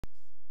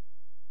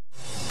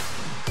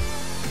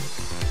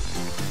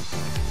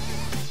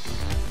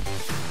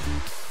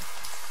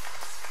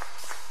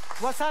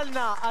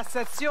Wasalna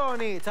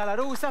għas-sezzjoni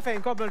tal-Gharusa fejn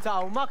komplu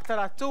niltaqgħu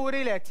maktar atturi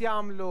li qed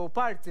jagħmlu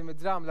parti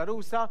mid-dram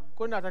L-Gharusa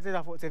kunnata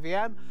tlieta fuq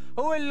TVM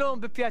u llum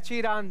bi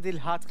pjaċir għandi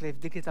l-ħadd klif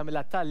dik li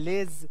tagħmilha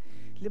tal-Liz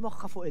li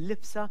moħħa fuq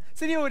il-libsa.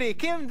 Sinjuri,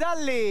 Kim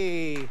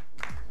Dalli!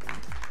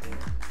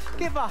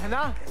 Kif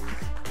aħna?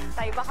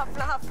 Tajba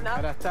ħafna ħafna.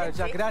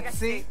 Tarġa,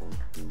 grazzi.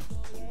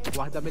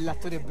 Waħda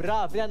mill-atturi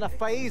bravi għandna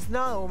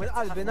f'pajjiżna u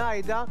mill-qalbi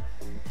ngħidha.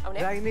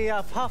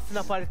 Rajnija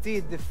f'ħafna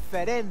partijiet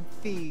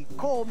differenti,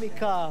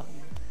 komika.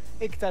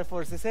 Iktar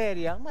forsi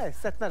serja, ma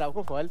jistat narawk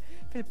ukoll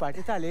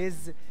fil-parti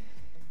tal-Liz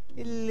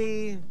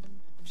illi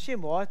b'xi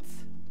mod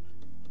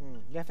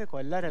jaf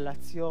ikollha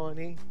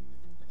relazzjoni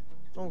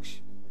mhux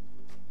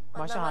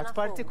ma' xi ħadd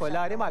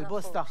partikolari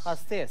mal-boss tagħha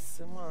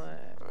stess.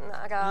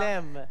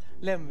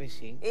 Lem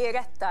mixi.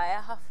 Iretta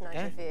ħafna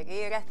ġifieri,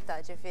 iretta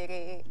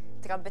ġifieri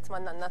trabbit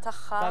man nanna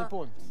tagħha.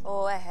 Tal-punt. U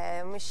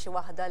mhix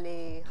waħda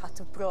li ħadd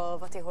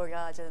tipprova tieħu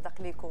raġel dak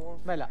li jkun.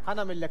 Mela,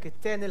 ħanamillek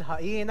it-ten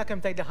il-ħaqina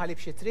kemm tgħidli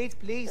ħalib xi trid,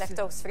 please.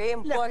 Lactose free,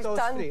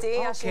 importanti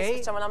għax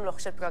nispiċċa ma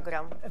nagħmluhx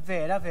il-programm.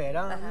 Vera,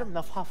 llum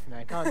naf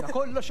ħafna hekk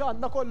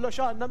għandna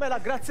kollox għandna, mela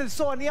grazzi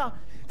l-Sonja.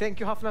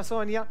 Thank you ħafna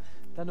Sonja,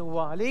 dan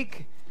huwa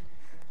għalik.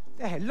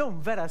 Llum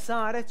vera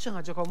saret xi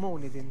ħaġa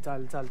komuni din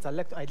tal-lactose.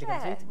 Għajdli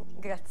kemm trid?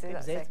 Grazzi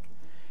daqshekk.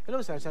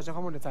 Illum saret xi ħaġa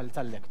komuni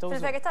tal-lactose.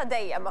 Fil-verità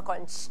dejjem ma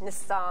kontx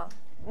nista'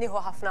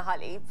 nieħu ħafna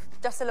ħalib.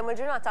 Ġast illum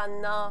il-ġurnata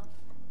għandna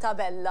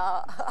tabella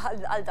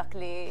għal dak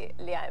li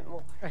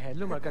għemmu.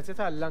 Llum grazzi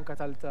tal-anka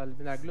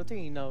tal-binar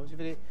glutina,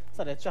 ġifieri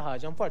saret xi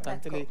ħaġa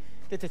importanti li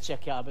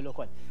tiċċekkja qabel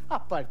ukoll.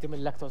 Apparti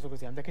mill-lactose u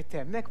glutin għandek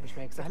it-temmek biex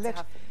ma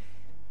jiksaħlekx.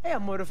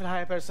 Mmorru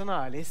fil-ħajja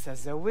personali, issa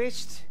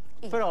żewwiġt,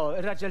 però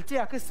ir-raġel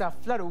tiegħek issa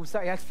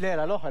fl-Gharusa qiegħed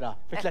fl-era l-oħra,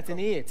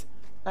 fit-tletinijiet.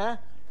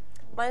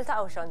 Ma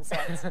niltaqgħux on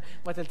set.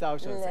 Ma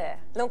tiltaqgħux on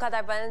set. L-unka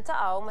darba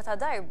niltaqgħu meta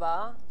darba,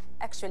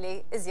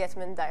 actually iżjed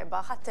minn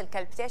darba, ħadd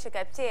il-kelb tiegħi xi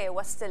kelb tiegħi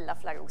wastilla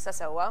fl-Gharusa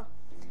sewwa.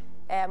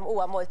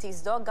 Huwa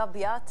Maltese dog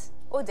abjad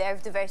u der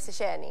f'diversi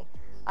xeni.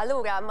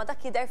 Allura, ma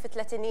dak jidher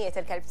fit-tletinijiet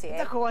il-kelb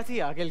tiegħi. Dak huwa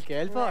tiegħek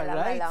il-kelb,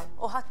 right?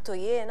 U ħadtu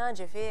jiena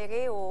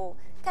ġifieri u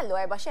kellu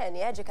 4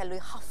 xeni, kellu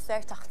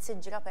jħaffer taħt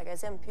siġra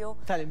pereżempju.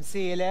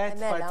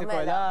 Tal-imsielet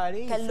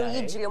partikolari. Kellu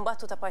jiġri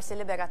mbagħad ta' parsi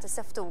liberat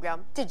is-seftura,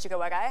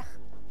 tiġri warajh.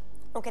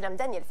 U kien hemm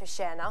Daniel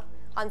fix-xena,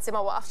 anzi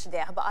ma waqafx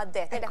deħ baqa'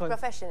 det, hekk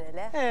professional.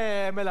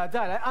 Mela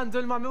dar,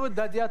 għandu l-mami u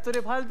d-dadi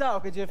atturi bħal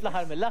dawk iġi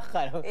fl-aħħar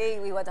mill-aħħar.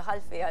 Iwa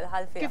daħal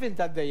fiha. Kif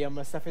inta d-dejjem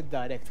ma sta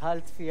fid-dar,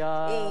 tħalt fiha?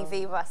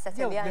 Iva,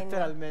 settiljajna.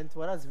 Literalment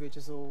wara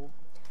żwieġ isu.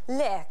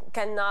 Le,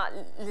 kellna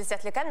li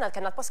set li kellna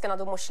l-post kien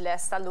għadu mhux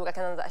lest, allura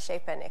kellna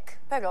daqsxejn panik.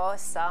 Però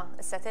issa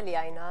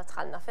settiljajna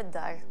tħallna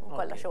fid-dar u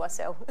kollox huwa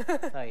sew.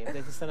 Tajjeb,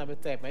 dejt istana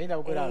bit-tajb, ma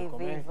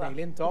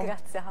jinawguralkom, intom.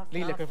 Grazzi ħafna.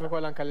 Lilek kif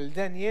ukoll anke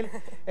lil-Daniel.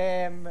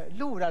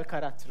 Lura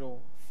l-karattru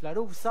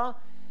fl-Gharusa,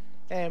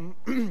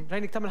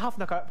 rajnik tagħmel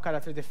ħafna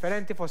karattri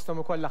differenti fosthom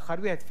ukoll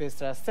l-aħħar wieħed fi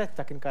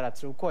Strastetta kien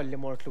karattru wkoll li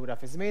mort lura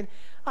fi żmien.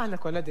 Aħna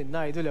konna din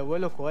ngħidu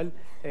l-ewwel ukoll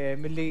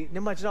milli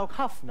nimmaġinawk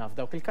ħafna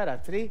f'dawk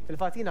il-karattri.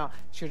 Fil-fatt jiena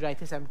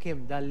xirrajt isem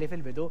Kim Dalli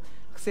fil-bidu,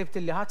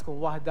 ħsibt illi ħadd tkun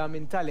waħda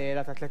minn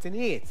tal-era ta'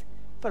 tletinijiet.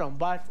 Però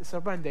mbagħad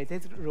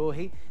sorprendejt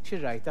ruħi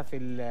xirrajta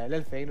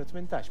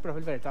fil-2018, però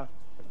fil-verità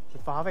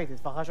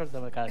titfaħa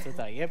xorta mal karattru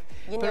tajjeb.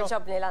 Jien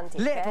joġobni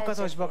l-antik. Le, tuka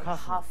toġbok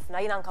ħafna.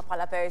 Jien anka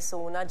bħala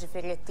persuna,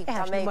 ġifieri t-tip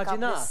ta'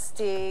 make-up,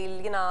 stil,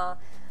 jiena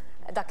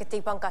dak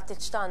it-tip anka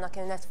t-tiċtana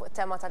kienet fuq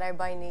tema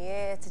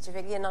tal-40ijiet,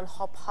 ġifieri jiena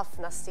nħobb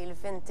ħafna stil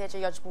vintage,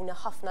 joġbuni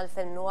ħafna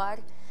l-film noir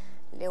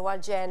li huwa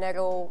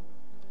ġeneru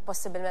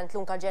possibilment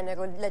l-unka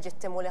ġeneru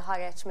leġittimu li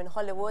ħareġ minn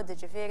Hollywood,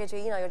 ġifieri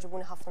jiena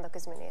joġbuni ħafna dak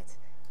iż-żminijiet.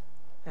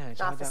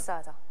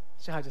 Nafissata.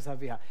 Xi ħaġa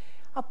sabiħa.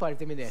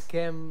 Apparti minn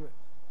hekk,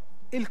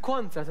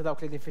 il-kontra ta' dawk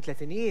li din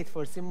fit-tletinijiet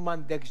forsi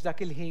m'għandekx dak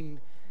il-ħin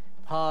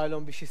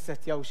bħalhom biex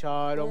jissettjaw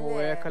xarhom u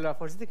hekk, allura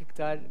forsi dik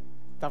iktar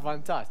ta'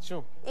 vantaġġ.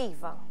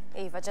 Iva,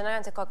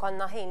 ġeneralment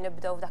konna ħin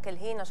nibdew dak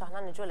il-ħin għax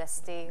aħna niġu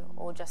lesti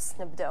u ġast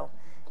nibdew.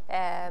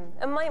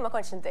 Imma jien ma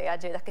kontx intejja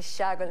ġej dak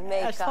ix-xar u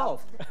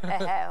l-make-up.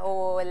 U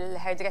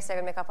l-hairdresser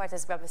u l-make-up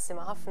artist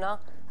bravissima ħafna.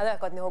 Allura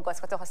kont nieħu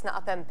gost kont toħos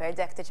naqa' pamper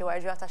dek tiġi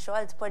wara ġurnata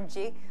xogħol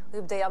tpoġġi u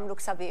jibdew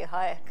jagħmluk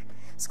sabiħa hekk.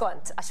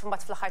 Skont, għax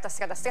mbagħad fl-aħħar ta'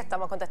 strada stretta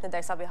ma kont qed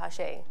nidher sabiħa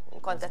xejn.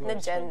 Kont qed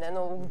niġġennen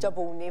u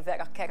ġabuni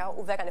vera kera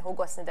u vera nieħu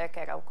gost nidher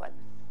kera wkoll.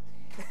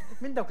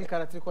 Minn dawk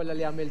il-karattri kollha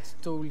li għamilt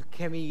tul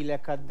kemm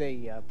ilek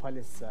għaddejja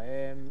bħalissa,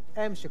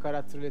 hemm xi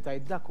karattru li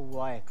tgħid dak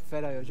huwa hekk,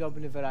 vera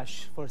joġobni vera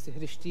forsi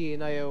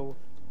ħrixtina jew.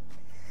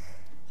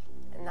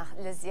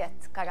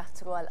 L-iżjed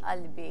karattru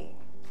għal-qalbi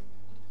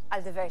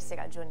għal diversi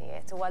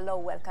raġunijiet. Huwa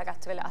l-ewwel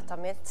karattru li qatt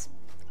għamilt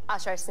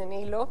 10 snin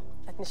ilu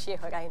qed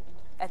nixxieħu rajn.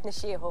 Qed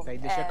nixxieħu.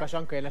 Tgħidli xekk għax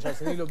anke 10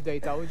 snin ilu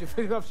bdejtaw,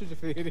 ġifieri nafx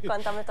ġifieri.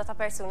 Kont għamilta ta'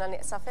 persuna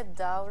nieqsa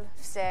fid-dawl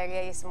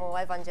f'serje jismu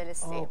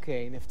Evangelisti.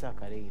 Okej,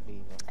 niftakar iva.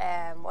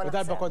 U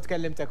darba kont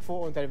kellimtek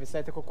fuq u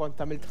intervistajtek u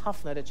kont għamilt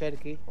ħafna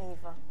riċerki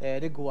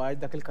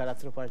rigward dak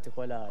il-karattru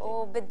partikolari.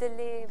 U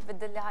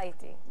biddilli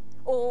ħajti.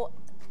 U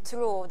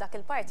tru dak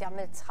il-parti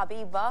għamilt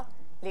ħabiba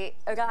li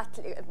rat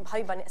li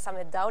ħajba niqsam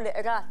id-daw li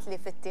rat li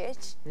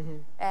fit-tieċ.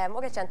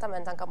 U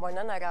reċentament anka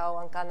morna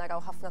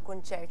naraw ħafna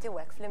kunċerti u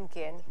hekk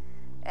flimkien.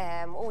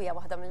 U hija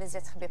waħda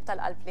mill-iżjed ħbieb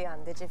tal-qalb li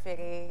għandi,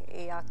 ġifieri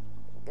hija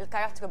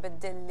il-karattru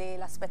biddilli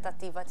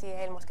l-aspettattiva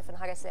tiegħi, il-mod kif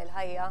inħares lejn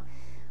il-ħajja.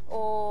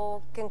 U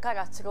kien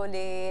karattru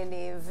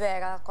li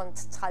vera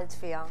kont tħalt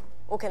fiha.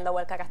 U kien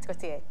l-ewwel karattru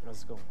tiegħi.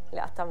 Li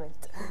qatt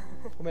għamilt.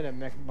 U minn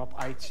hemmhekk ma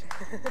bqajtx.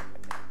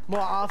 Ma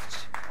waqafx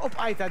u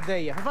bqajt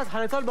għaddejja. Fil-fatt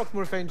ħanitolbok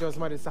tmur fejn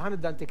ġewż Marissa,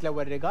 ħaniddantik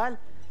l-ewwel rigal.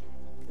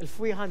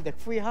 Il-fwiħa għandek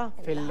fwiħa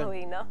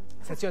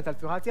fil-sezzjoni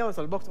tal-fwiħa tiegħu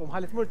tolbok tqum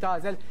ħalli tmur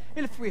tagħżel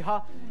il-fwiħa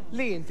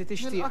li inti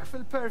tixtieq. Nilqak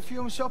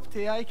fil-perfume shop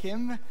tiegħi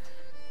Kim.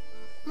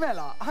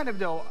 Mela,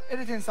 ħanibdew,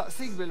 irrid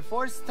insaqsik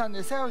bil-fors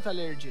tan-nisa u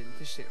tal-irġiel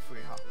tixtieq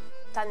fwiħa.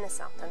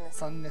 Tan-nisa.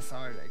 Tan-nisa,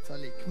 alright,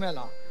 għalik.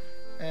 Mela,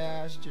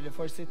 ġieli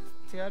forsi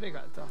tiegħi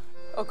rigalta.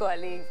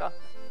 Ukoll iva.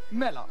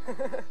 Mela,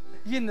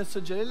 jien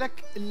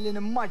nissuġġerilek li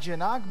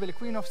nimmaġinak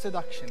bil-Queen of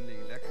Seduction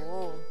lilek.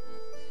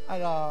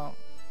 Ara,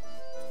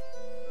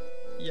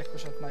 jekk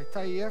hux qed ngħid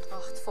tajjeb.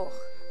 Tfuħ.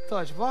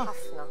 Toġbok?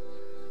 Ħafna.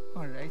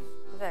 Alright.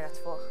 Vera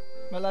tfuħ.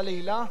 Mela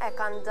lila?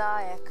 Hekk għandha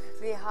hekk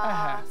riħa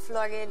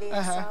flori li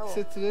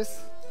citrus.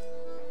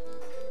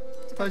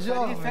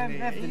 Taġobni.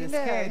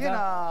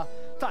 Jiena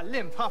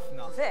tallimt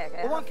ħafna.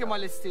 U anke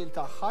mal-istil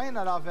tagħha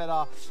jiena ra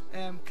vera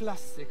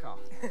klassika.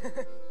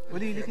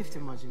 U lili kif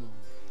timmaġinu?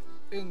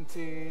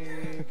 Inti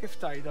kif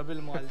tajda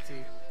bil-Malti?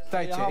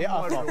 Tajċi,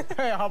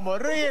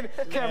 ħammorru jien,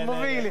 kemmu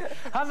fili.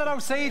 Għanna raw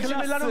sejġi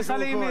mill-Gharusa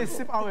li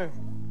jmiss, ibqaw hemm.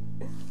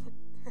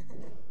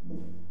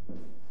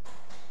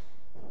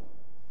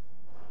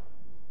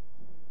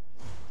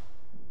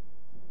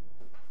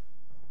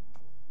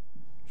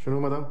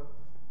 X'inhu madam?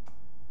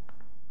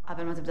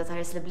 Qabel ma tibda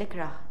taħares li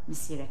bl-ikra,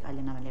 missierek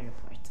għalli nagħmel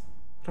ir-report.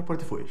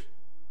 Rapporti fuq ix?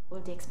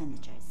 All the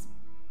expenditures.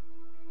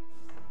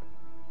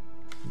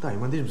 Daj,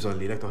 m'għandix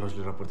bżonn li lek toħroġ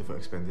li rapporti fuq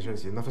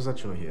expenditures, jien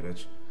nafisat x'inhu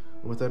ħiereġ.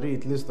 U meta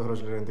rrid Liz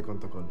toħroġ li rendi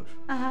konta kollox.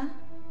 Aha.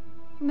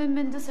 Minn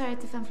mindu saret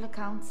tifhem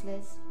fl-accounts,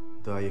 Liz.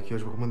 Daj, jekk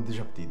jogħġbok m'għandix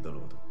aptit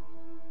dal-għodu.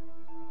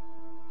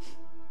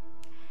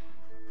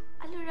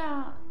 Allura,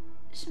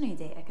 x'inhu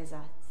jdejqek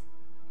eżatt?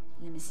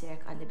 Li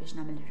missierek qalli biex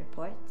nagħmel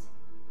ir-report?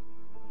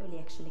 Jew li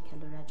jekk li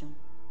kellu raġun?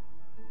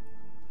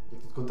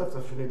 Jekk tkun taf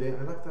taf x'inhu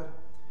jdejqek aktar?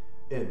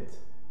 Int,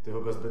 tieħu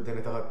gost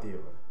bid-deni ta'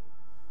 ħaddieħor.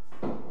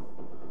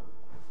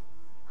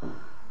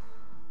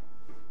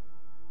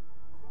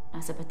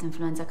 Naħseb qed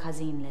tinfluenza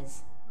ħażin, Liz.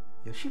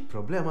 Ja xi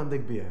problema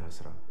għandek bija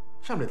ħasra.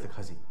 X'għamletlek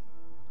ħażin?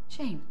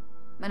 Xejn.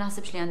 Ma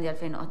naħsibx li għandi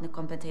għalfejn noqgħod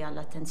nikkompeti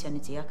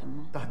għall-attenzjoni tiegħek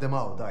imma. Taħdem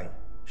hawn daj.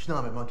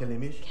 X'nagħmel ma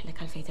nkellimix?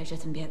 Kellek għalfejn terġa'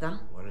 tinbjega?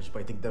 Wara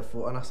ġbajtik def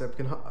fuqha naħseb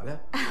kien ħaqqa le?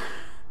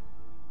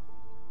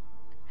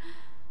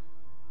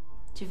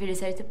 Ġifieri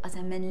ser tibqa'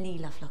 temmen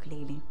lila flok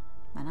lili.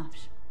 Ma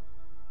nafx.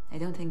 I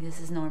don't think this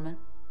is normal.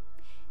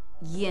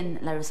 Jien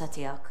l-Gharusa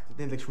tiegħek.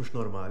 Tidnejlek x'mhux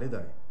normali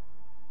daj.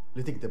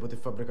 Li tikdeb u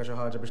tiffabbrika xi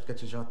ħaġa biex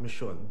tkeċċi xi ħadd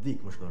mix-xogħol,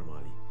 dik mhux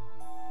normali.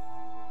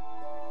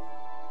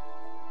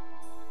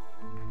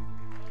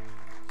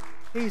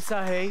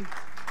 Isa ħej,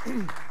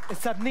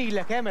 issa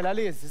bnilek mela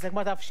Liz, isek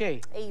ma taf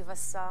xejn. Iva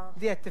issa.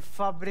 Di qed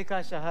tiffabbrika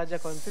xi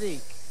ħaġa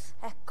kontrik.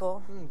 Ekku.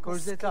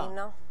 Kurzità.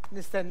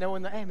 Nistennew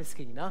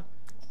miskina.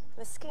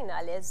 Miskina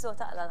li zzo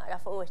taqla naqra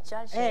fuq wiċċa.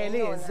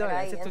 Li zzo,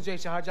 sittu ġej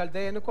xi ħaġa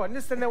l-dejjen ukoll.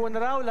 Nistennew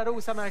naraw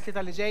l-Gharusa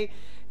Markita li ġej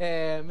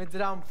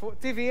mid-dram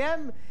fuq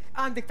TVM.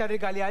 Għandik ta'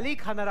 rigali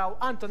għalik, ħanaraw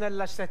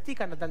Antonella x'settik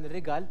għandna dan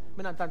ir-rigal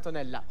minn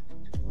Antonella.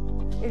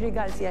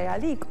 Ir-rigal tiegħi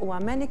għalik huwa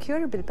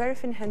manicure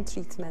bil-paraffin hand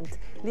treatment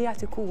li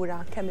jagħti kura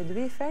kemm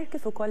id-dwiefer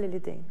kif ukoll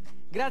il-idejn.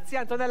 Grazzi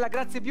Antonella,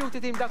 grazzi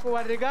Beauty Team dak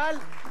huwa r-rigal.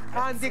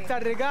 Għandik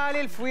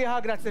tar-rigali l-fwieħa,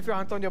 grazzi fih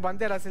Antonio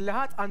Banderas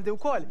il-liħat, għandi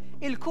wkoll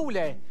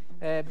il-cooler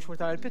biex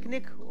murtaw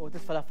il-piknik u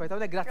titfa' l-affarijiet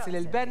hawnhekk. Grazzi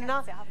lil Benna,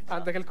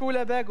 għandek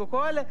il-cooler bag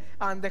ukoll,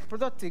 għandek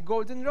prodotti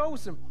Golden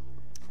Rose,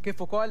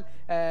 kif ukoll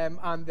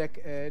għandek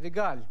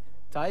rigal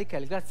ta'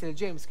 ikel, grazzi l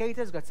James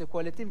Caters, grazzi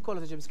wkoll il-team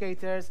kollu ta' James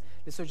Caters,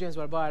 l-Sur James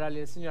Barbara,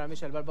 l-Sinjora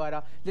Michelle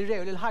Barbara,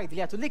 l-Rew, l-ħajdi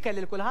li għatu l-ikel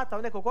l-kulħadd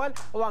hawnhekk ukoll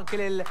u anke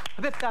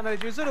l-ħbib tagħna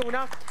li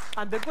ġiżuruna,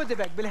 għandek goodie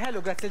bag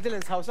bil-ħelu grazzi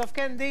l-Dylan's House of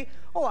Candy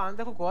u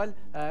għandek ukoll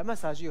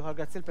massaġġi ieħor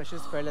grazzi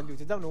l-Precious Pearl and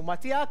Beauty. Dawn huma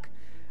tiegħek.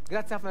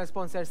 Grazzi ħafna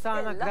sponsor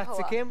sana,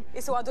 grazzi Kim.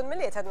 Isu għadun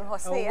mill-liet għadun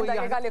ħosni, għedda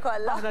regali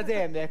kolla.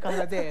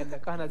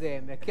 Aħna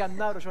demek,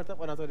 jannar u xorta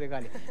għonatu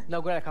regali.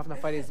 Nawguralek ħafna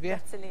affarijiet sbieħ,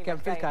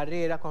 kemm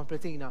fil-karriera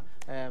kompletina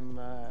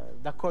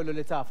dak kollu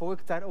li tafu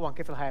iktar u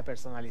anke fil-ħajja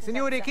personali.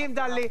 Sinjuri, Kim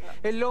Dalli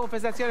illum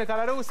f'eżazzjoni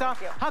tal-Gharusa,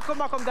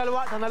 ħakkom magħkom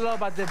dal-waqt għandna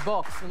l-logħba The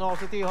Box,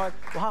 noqgħu ieħor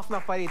u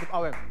ħafna affarijiet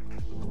ibqgħu hemm.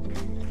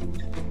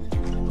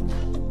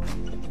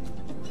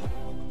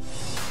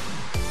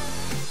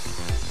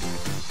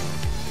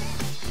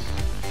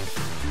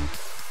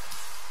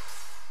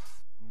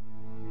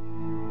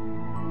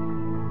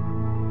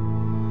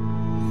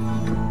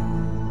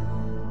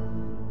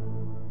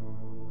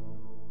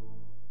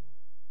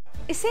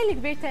 Is-sejl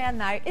kbir ta'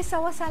 Jannar issa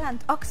wasal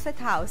għand Oxford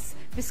House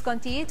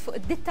b'iskontijiet fuq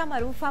id-ditta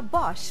magħrufa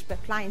Bosch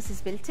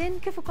b'appliances built-in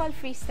kif ukoll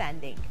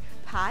freestanding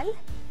bħal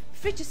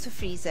fridges u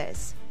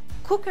freezers,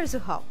 cookers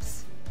u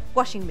hobs,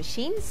 washing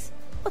machines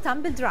u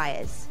tumble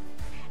dryers.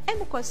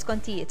 Hemm ukoll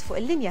skontijiet fuq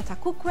il-linja ta'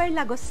 cookware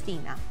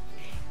l-Agostina.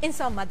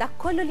 Insomma, dak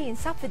kollu li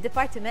jinsab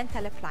fid-Dipartiment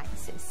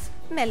tal-Appliances.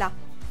 Mela,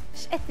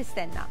 x'qed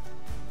tistenna?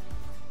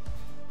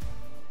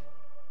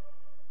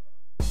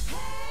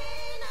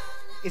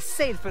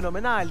 Is-sejl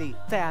fenomenali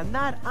ta'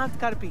 Jannar għand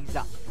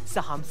Karpiża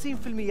sa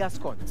 50%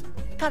 skont.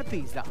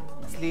 Karpiża,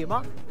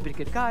 Slima,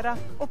 Birkirkara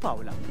u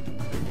Pawla.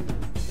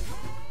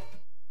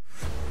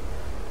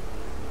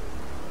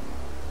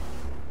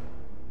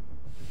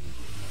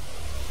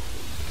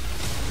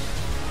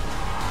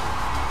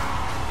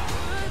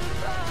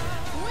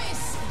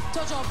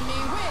 Toġobni,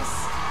 wis!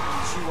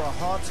 She was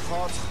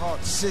hot,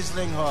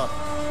 sizzling hot.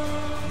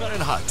 Nar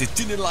il-ħadd,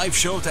 it-tieni live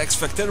show ta' X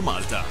Factor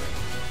Malta.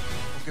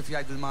 Kif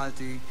jgħid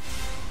il-Malti,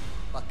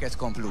 pakket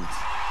komplut.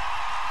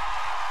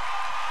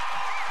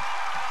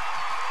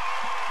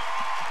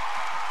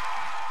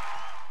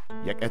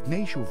 Jekk qed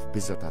ngħixu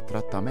f'biża ta'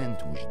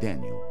 trattament mhux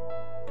denju,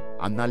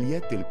 għandna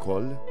l-jett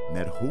il-koll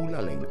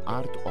nerħula lejn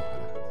art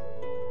oħra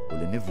u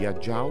li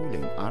nivvjaġġaw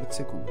lejn art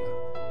sikura.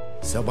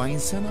 70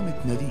 sena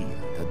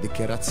mit-tnedija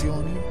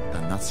tad-Dikjerazzjoni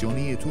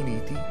tan-Nazzjonijiet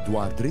Uniti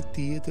dwar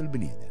drittijiet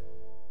il-bniedem.